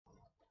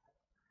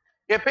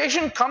A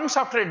patient comes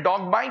after a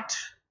dog bite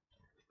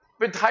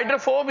with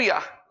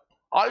hydrophobia,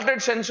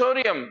 altered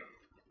sensorium,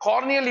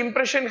 corneal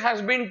impression has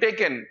been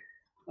taken.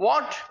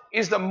 What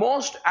is the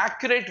most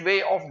accurate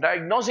way of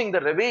diagnosing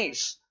the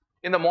rabies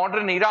in the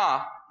modern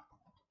era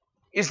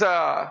is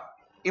the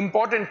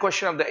important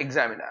question of the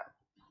examiner.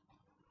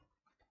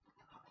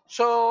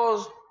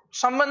 So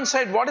someone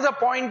said, what is the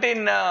point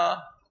in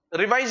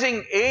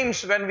revising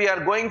aims when we are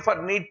going for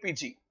NEET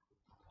PG?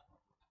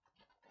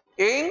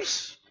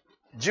 AIMS,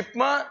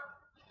 JIPMA,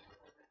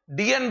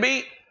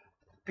 DNB,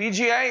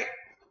 PGI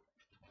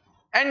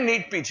and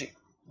NEET PG.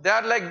 They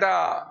are like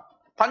the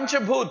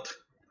Panchabhut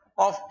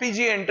of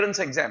PG entrance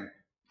exam.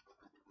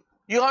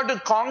 You have to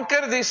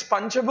conquer this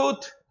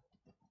Panchabhut,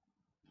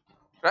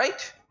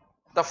 right?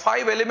 The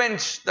 5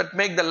 elements that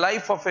make the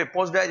life of a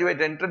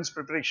postgraduate entrance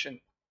preparation.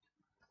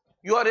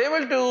 You are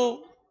able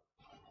to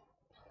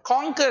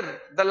conquer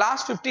the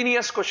last 15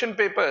 years question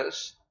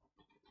papers.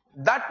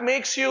 That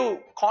makes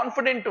you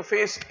confident to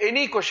face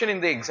any question in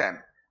the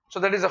exam. So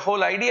that is the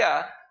whole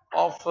idea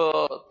of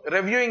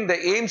reviewing the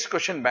AIMS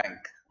question bank.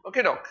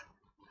 Okay, doc.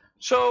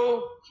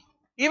 So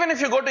even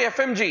if you go to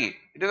FMGE,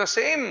 it is the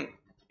same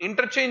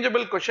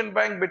interchangeable question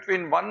bank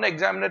between one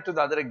examiner to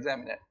the other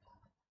examiner.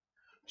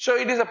 So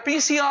it is a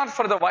PCR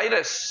for the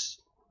virus.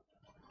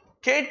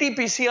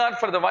 KT-PCR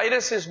for the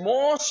virus is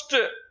most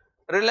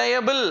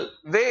reliable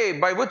way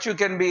by which you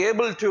can be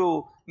able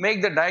to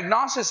make the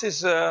diagnosis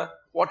is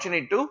what you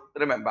need to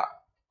remember.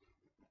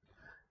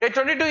 A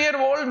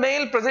 22-year-old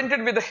male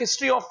presented with a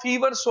history of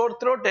fever, sore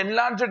throat,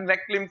 enlarged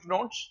neck lymph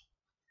nodes.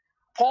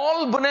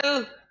 Paul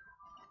Bunnell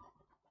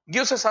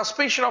gives a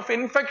suspicion of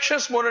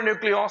infectious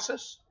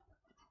mononucleosis.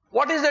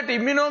 What is that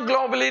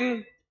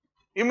immunoglobulin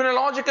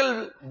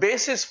immunological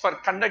basis for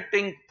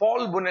conducting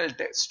Paul Bunnell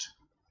test?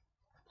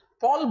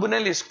 Paul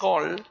Bunnell is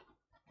called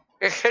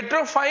a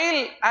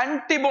heterophile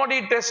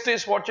antibody test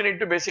is what you need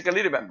to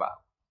basically remember.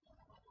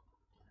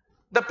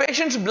 The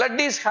patient's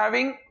blood is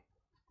having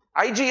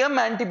IgM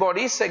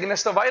antibodies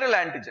against the viral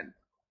antigen.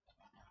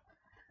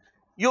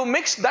 You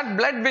mix that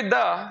blood with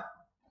the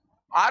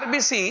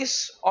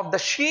RBCs of the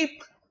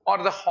sheep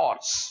or the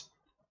horse.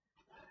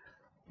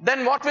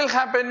 Then what will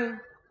happen?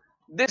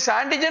 This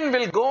antigen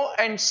will go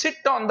and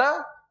sit on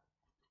the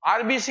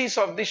RBCs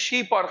of the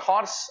sheep or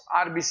horse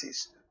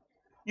RBCs.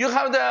 You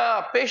have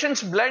the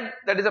patient's blood,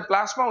 that is a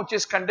plasma which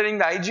is containing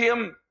the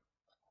IgM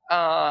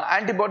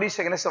antibodies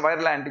against the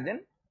viral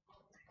antigen.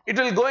 It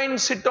will go and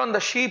sit on the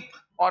sheep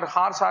or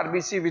horse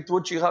RBC with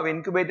which you have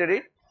incubated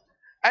it,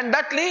 and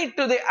that lead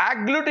to the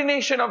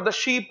agglutination of the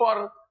sheep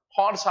or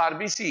horse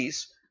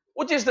RBCs,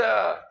 which is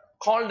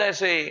called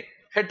as a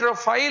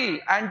heterophile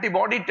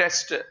antibody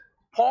test.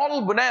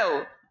 Paul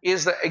Bunnell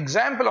is the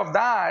example of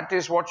that,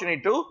 is what you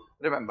need to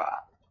remember.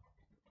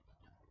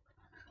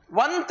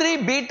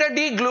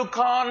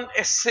 1,3-beta-D-glucan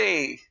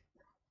assay.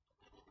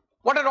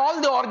 What are all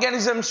the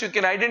organisms you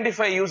can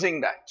identify using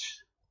that?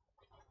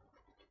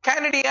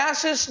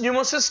 Candidiasis,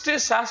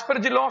 pneumocystis,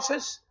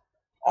 aspergillosis,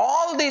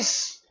 all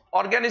these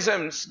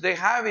organisms, they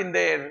have in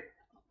their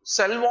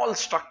cell wall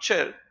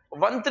structure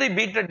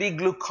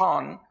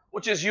 1,3-beta-D-glucan,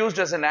 which is used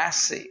as an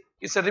assay.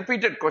 It's a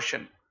repeated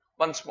question,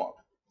 once more.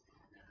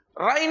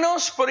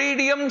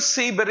 Rhinosporidium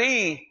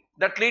seaberi,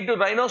 that lead to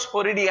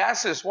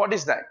rhinosporidiasis. What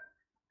is that?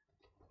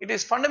 It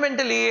is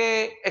fundamentally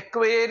a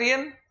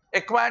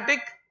aquatic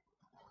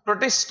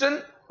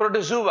protista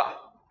protozoa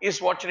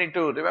is what you need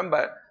to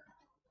remember.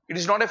 It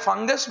is not a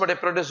fungus but a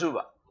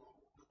protozoa.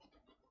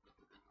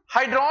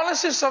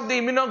 Hydrolysis of the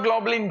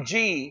immunoglobulin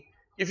G,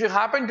 if you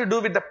happen to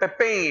do with the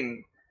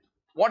papain,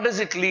 what does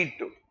it lead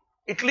to?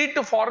 It leads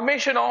to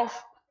formation of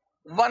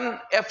one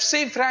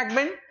FC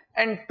fragment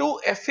and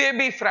 2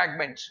 FAB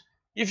fragments.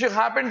 If you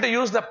happen to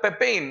use the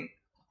papain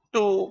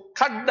to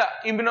cut the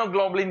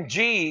immunoglobulin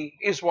G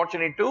is what you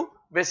need to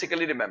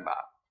basically remember.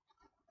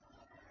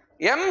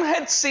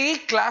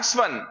 MHC class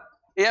 1,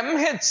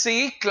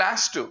 MHC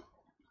class 2.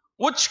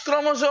 Which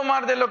chromosome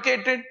are they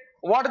located?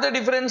 What are the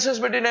differences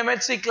between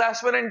MHC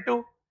class 1 and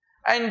 2?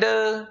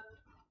 And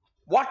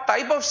what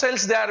type of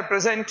cells they are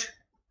present?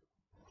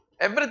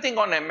 Everything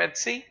on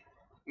MHC,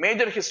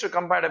 major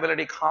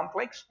histocompatibility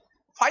complex.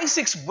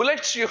 5-6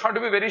 bullets you have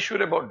to be very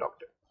sure about,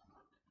 doctor.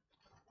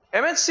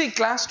 MHC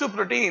class 2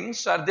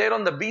 proteins are there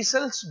on the B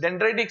cells,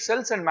 dendritic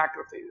cells and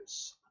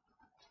macrophages.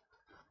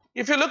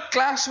 If you look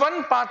class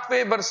 1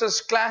 pathway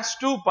versus class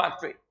 2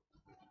 pathway,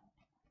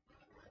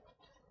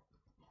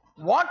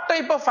 what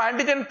type of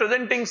antigen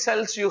presenting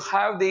cells you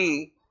have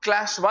the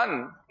class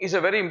 1 is a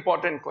very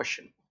important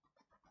question.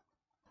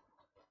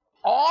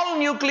 All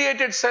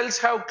nucleated cells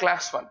have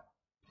class 1.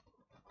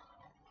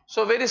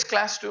 So where is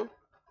class 2?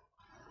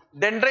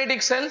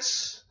 Dendritic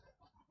cells,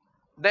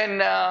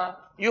 then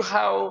you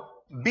have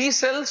B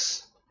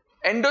cells,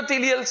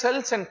 endothelial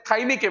cells and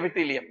thymic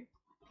epithelium.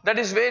 That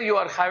is where you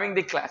are having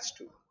the class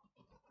 2.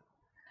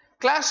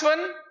 Class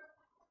 1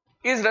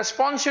 is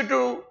responsive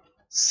to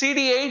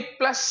CD8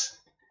 plus,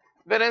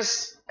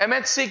 whereas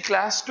MHC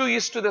class 2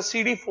 is to the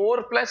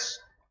CD4 plus,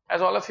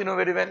 as all of you know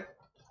very well.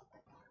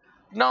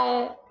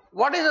 Now,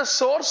 what is the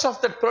source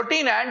of the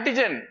protein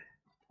antigen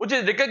which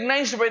is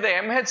recognized by the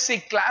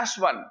MHC class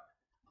 1.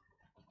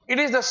 It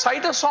is the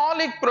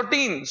cytosolic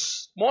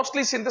proteins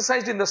mostly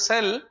synthesized in the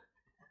cell.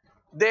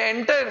 They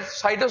enter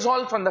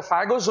cytosol from the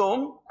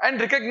phagosome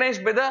and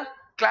recognized by the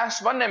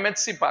class 1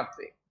 MHC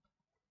pathway.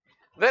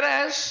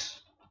 Whereas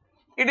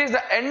it is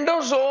the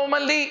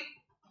endosomally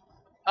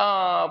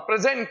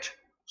present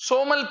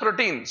somal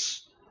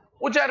proteins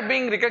which are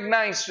being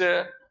recognized,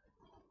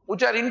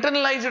 which are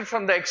internalized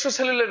from the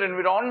extracellular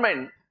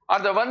environment,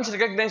 are the ones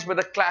recognized by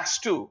the class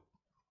 2.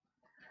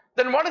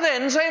 Then what is the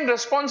enzyme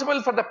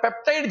responsible for the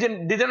peptide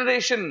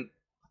degeneration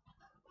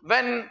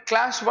when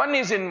class 1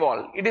 is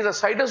involved? It is a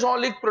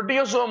cytosolic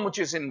proteasome which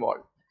is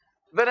involved.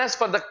 Whereas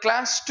for the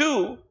class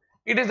 2,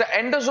 it is the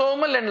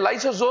endosomal and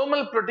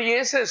lysosomal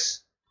proteases,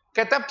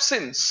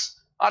 cathepsins,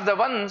 are the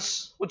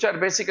ones which are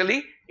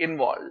basically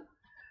involved.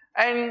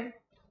 And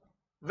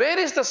where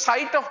is the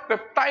site of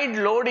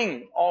peptide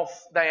loading of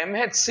the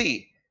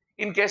MHC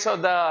in case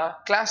of the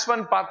class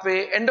 1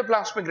 pathway?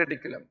 Endoplasmic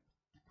reticulum.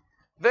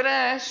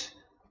 Whereas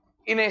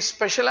in a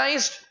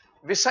specialized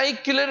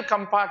vesicular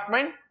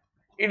compartment,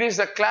 it is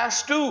the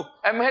class 2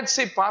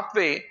 MHC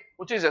pathway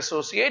which is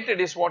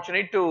associated, is what you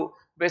need to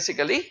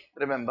basically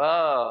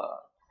remember.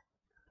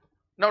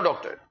 Now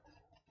doctor,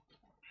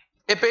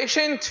 a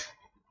patient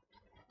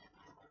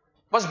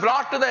was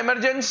brought to the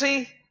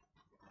emergency,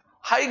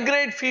 high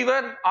grade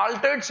fever,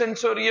 altered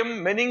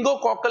sensorium,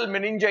 meningococcal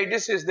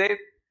meningitis is there.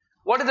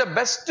 What is the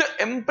best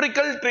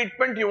empirical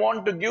treatment you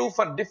want to give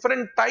for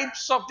different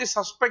types of the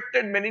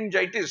suspected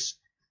meningitis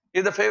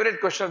is the favorite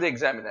question of the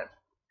examiner.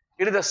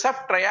 It is the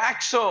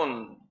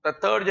ceftriaxone, the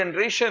third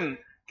generation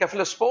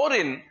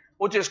cephalosporin,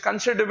 which is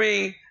considered to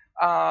be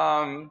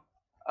the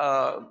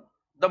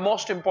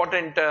most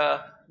important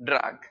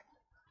drug.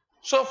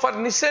 So for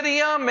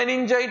Neisseria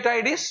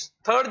meningitis,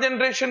 third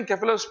generation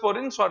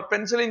cephalosporins or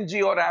penicillin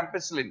G or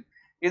ampicillin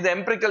is the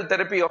empirical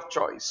therapy of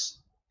choice.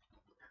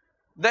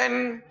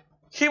 Then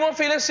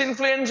Haemophilus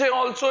influenzae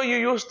also you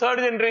use third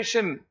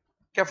generation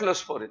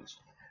cephalosporins.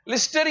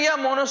 Listeria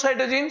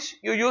monocytogenes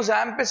you use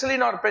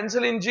ampicillin or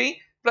penicillin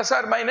G plus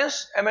or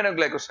minus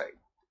aminoglycoside.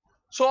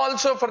 So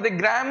also for the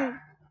gram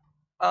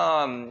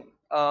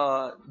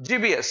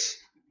GBS,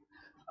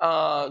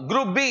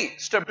 group B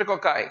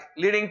streptococci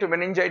leading to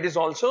meningitis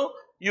also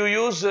you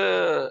use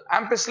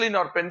ampicillin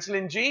or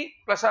penicillin G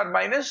plus or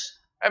minus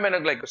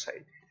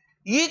aminoglycoside.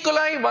 E.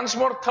 coli once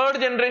more third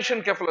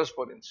generation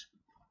cephalosporins.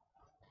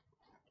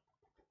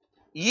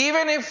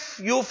 Even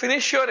if you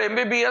finish your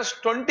MBBS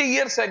 20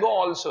 years ago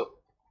also,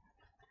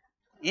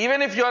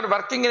 even if you are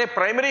working in a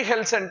primary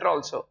health center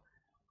also,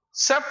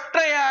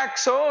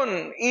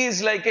 ceftriaxone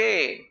is like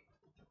a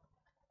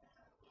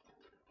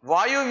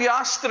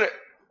Vayuvyastra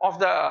of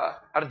the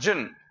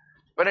Arjun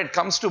when it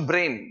comes to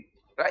brain,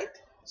 right?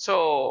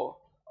 So,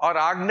 or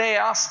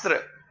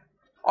Agneyastra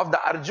of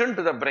the Arjun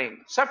to the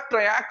brain.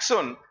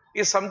 Ceftriaxone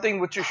is something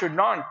which you should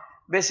not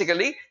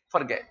basically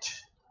forget.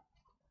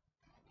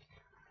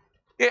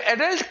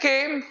 An adult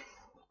came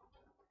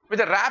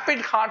with a rapid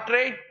heart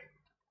rate,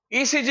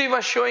 ECG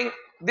was showing,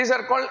 these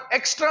are called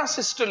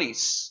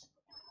extrasystoles.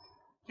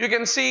 You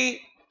can see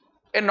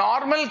a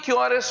normal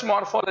QRS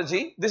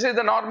morphology, this is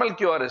the normal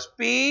QRS,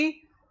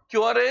 P,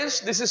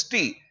 QRS, this is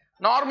T,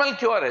 normal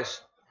QRS.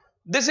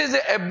 This is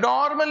the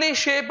abnormally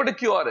shaped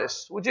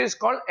QRS which is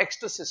called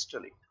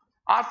extrasystole.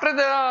 After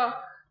the,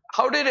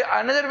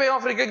 another way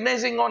of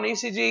recognizing on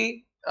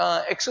ECG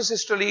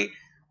extrasystole,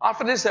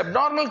 after this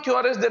abnormal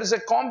QRS there is a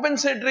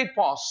compensatory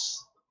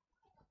pause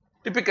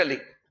typically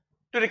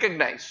to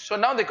recognize. So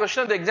now the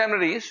question of the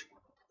examiner is,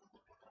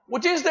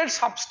 which is that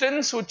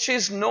substance which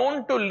is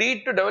known to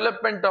lead to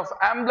development of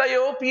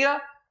amblyopia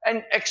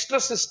and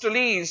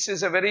extrasystoles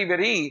is a very,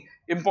 very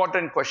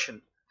important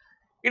question.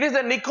 It is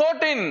the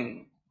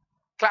nicotine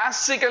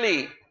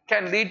classically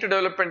can lead to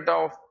development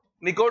of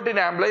nicotine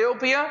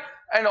amblyopia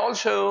and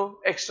also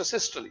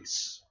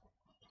extrasystoles.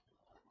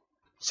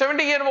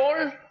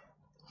 70-year-old,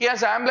 he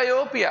has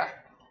amblyopia,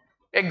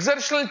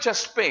 exertional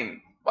chest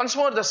pain. Once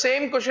more, the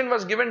same question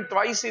was given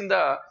twice in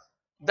that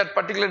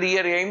particular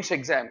year AIMS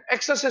exam.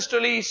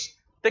 Extrasystoles,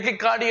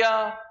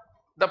 tachycardia,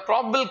 the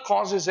probable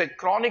cause is a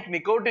chronic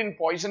nicotine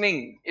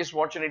poisoning is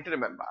what you need to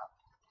remember.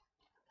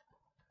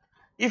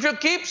 If you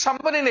keep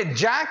someone in a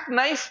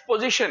jackknife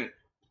position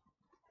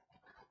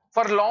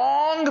for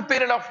long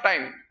period of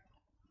time,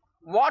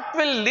 what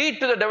will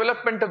lead to the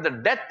development of the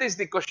death is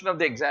the question of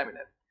the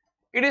examiner.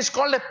 It is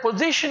called a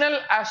positional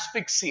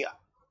asphyxia.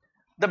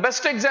 The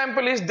best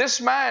example is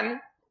this man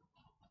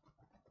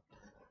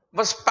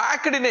was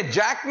packed in a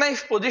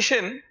jackknife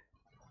position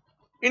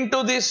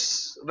into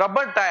this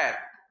rubber tire,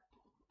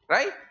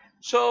 right?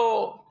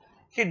 So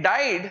he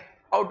died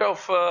out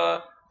of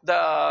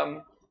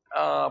the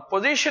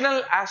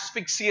positional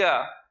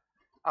asphyxia.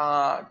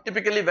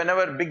 Typically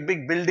whenever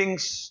big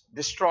buildings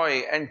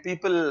destroy and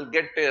people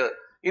get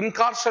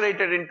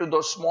incarcerated into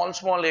those small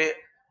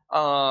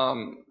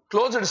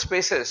closed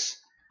spaces,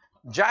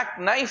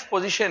 jackknife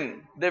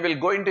position, they will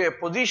go into a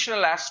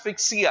positional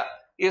asphyxia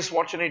is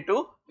what you need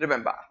to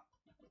remember.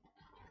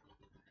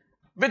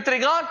 With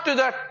regard to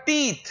the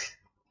teeth,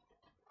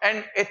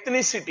 and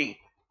ethnicity.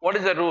 What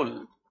is the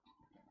rule?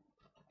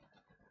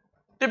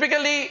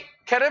 Typically,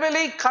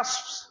 cerebelli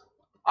cusps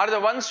are the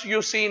ones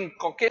you see in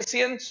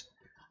Caucasians.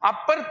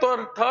 Upper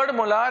third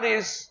molar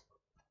is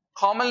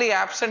commonly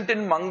absent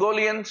in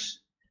Mongolians,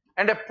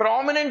 and a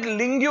prominent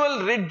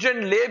lingual ridge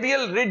and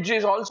labial ridge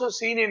is also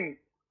seen in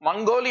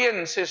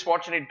Mongolians, is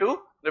what you need to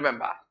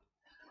remember.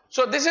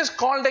 So this is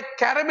called a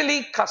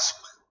cerebelli cusp,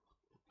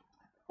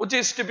 which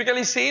is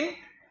typically seen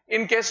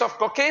in case of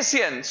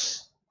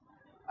Caucasians.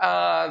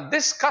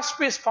 This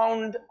cusp is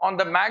found on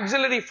the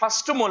maxillary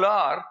first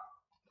molar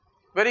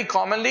very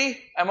commonly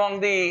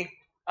among the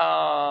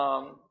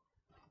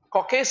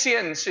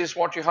Caucasians, is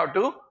what you have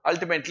to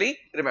ultimately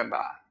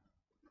remember.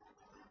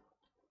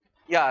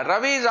 Yeah,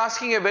 Ravi is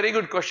asking a very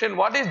good question.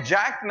 What is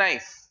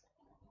jackknife?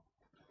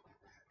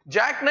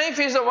 Jackknife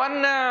is the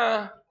one,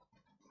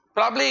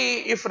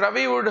 probably if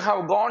Ravi would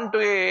have gone to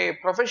a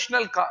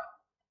professional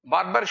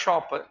barber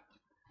shop,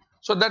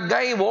 so that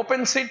guy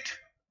opens it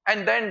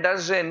and then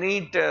does a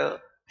neat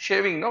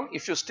shaving, no?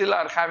 If you still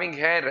are having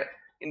hair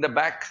in the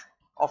back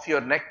of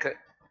your neck,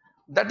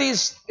 that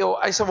is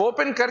ऐसा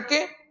open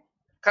करके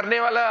करने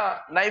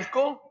वाला knife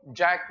को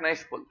jack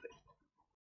knife बोलते हैं.